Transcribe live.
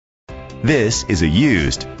This is a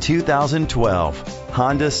used 2012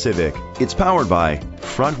 Honda Civic. It's powered by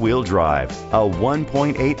front-wheel drive, a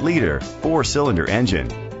 1.8-liter four-cylinder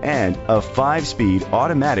engine, and a 5-speed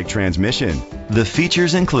automatic transmission. The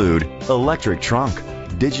features include electric trunk,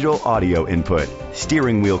 digital audio input,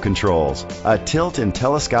 steering wheel controls, a tilt and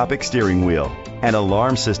telescopic steering wheel, an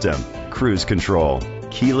alarm system, cruise control,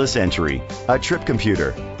 keyless entry, a trip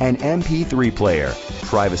computer, an MP3 player,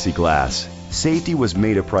 privacy glass. Safety was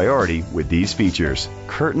made a priority with these features: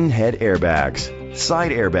 curtain head airbags,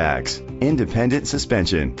 side airbags, independent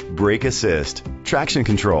suspension, brake assist, traction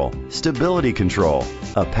control, stability control,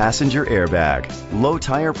 a passenger airbag, low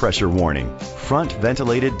tire pressure warning, front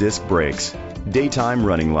ventilated disc brakes, daytime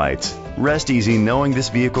running lights. Rest easy knowing this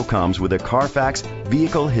vehicle comes with a Carfax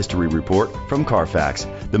Vehicle History Report from Carfax,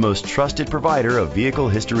 the most trusted provider of vehicle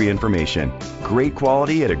history information. Great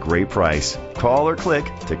quality at a great price. Call or click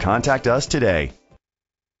to contact us today.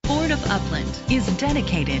 Ford of Upland is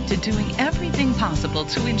dedicated to doing everything possible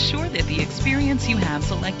to ensure that the experience you have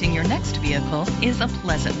selecting your next vehicle is a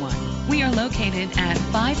pleasant one. We are located at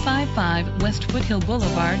 555 West Foothill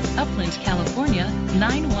Boulevard, Upland, California,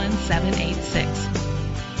 91786.